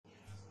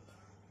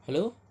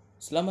Halo,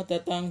 selamat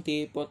datang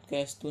di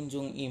podcast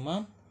Tunjung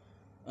Imam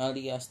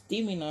alias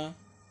Timina.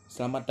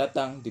 Selamat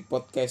datang di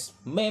podcast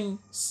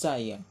mem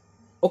saya.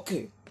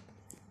 Oke.